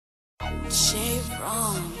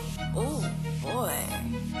Chevron. Oh boy.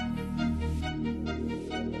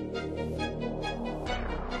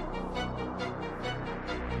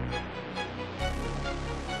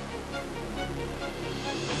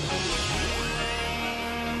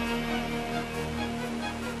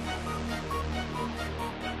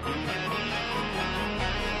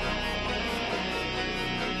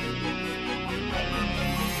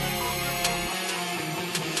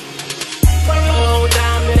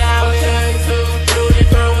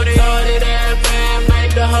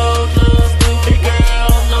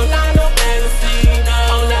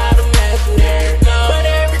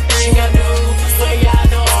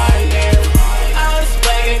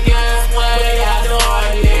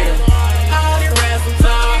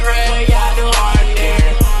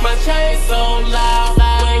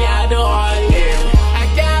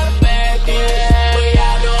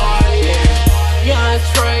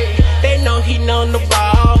 On the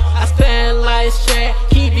ball, I stand like Shaq,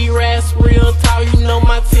 keep the rats real tall. You know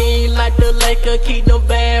my team like the Lakers, keep them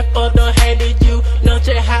bad for the hated you. Know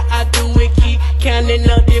just how I do it, keep counting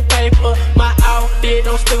up the paper. My outfit,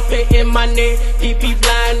 I'm stupid in my neck, DP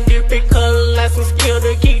blind, different color, like some skill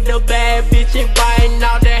to keep the bad bitches biting.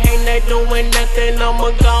 All that hate, they doing nothing,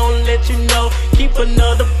 I'ma gon' let you know. Keep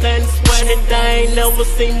another plan, swear that they ain't never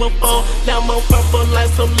seen before. Now I'm purple like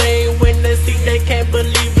some lane, when they see they can't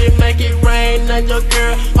believe it, make it rain on your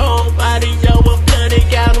girl, whole body over flooded.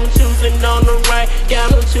 Got them choosing on the right, got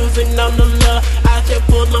them choosing on the left. I just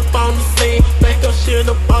pull up on the scene, make them shit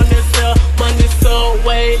up on themselves. Money so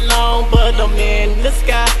way long, but I'm in the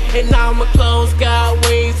sky, and all my clothes got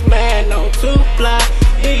wings, man, I'm too fly.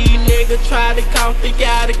 These niggas try to copy,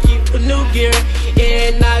 gotta keep a new gear,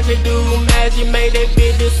 and I just do magic, make that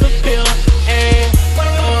bitch disappear. And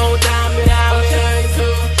oh, diamond, I'll turn to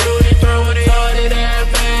Judy, throw it hard at that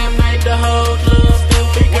fan, make the whole little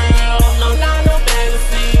stupid girl. I'm not no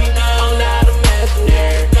fantasy, I'm not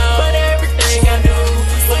imaginary, but everything I do,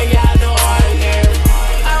 way out the ordinary.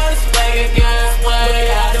 I just play a gun, way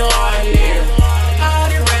out the ordinary. All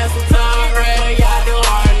the rest of time, way out the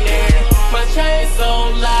ordinary. My chain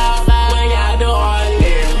so loud, way out the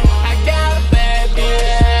ordinary. I got a bad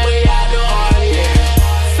bitch, way out the ordinary.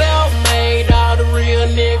 Self-made, all the real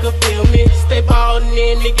niggas feel me. Stay ballin'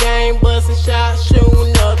 in the game, bustin' shots,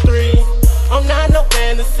 shootin' up three. I'm not no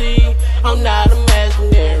fantasy, I'm not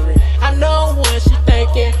imaginary. I know what she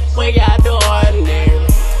thinking, way out the ordinary.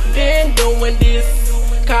 Been doing this,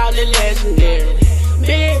 call it legendary.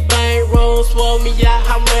 Big bang rolls for me out,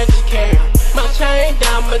 how much you care? My chain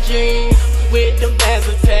down my jeans with the bands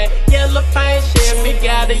attack. Yellow paint Chevy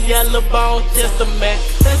got a yellow bone, just a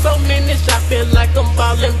match. There's so many shots, I feel like I'm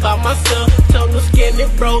ballin' by myself. Total skinny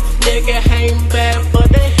bro, nigga ain't bad for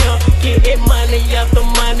the hell. Getting money after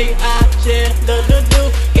money, I just do.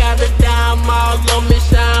 Got a dime all on me,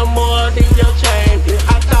 shine more than your chain.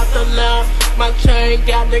 I thought the lamp, my chain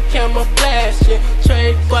got the camera flashing.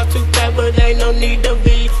 Trade for too fast, but ain't no need to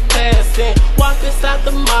be passing. Walk inside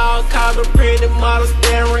the mall, call the pretty model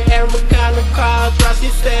staring at me kind of car. Drop, she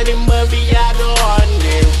said it must be out the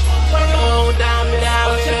ordinary. Oh, diamond,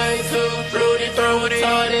 I'll turn to Rudy, throw it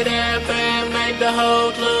hard at that fan, make the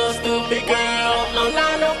whole club stupid girl. I'm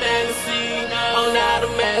not no fantasy, I'm not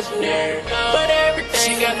imaginary, but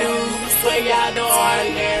everything I do, way out the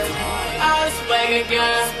ordinary. I just swag a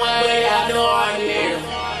gun, way out the ordinary.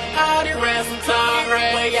 All the rest of time,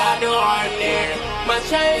 way out the ordinary. My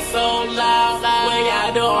chain so loud, way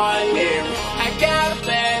out the ordinary.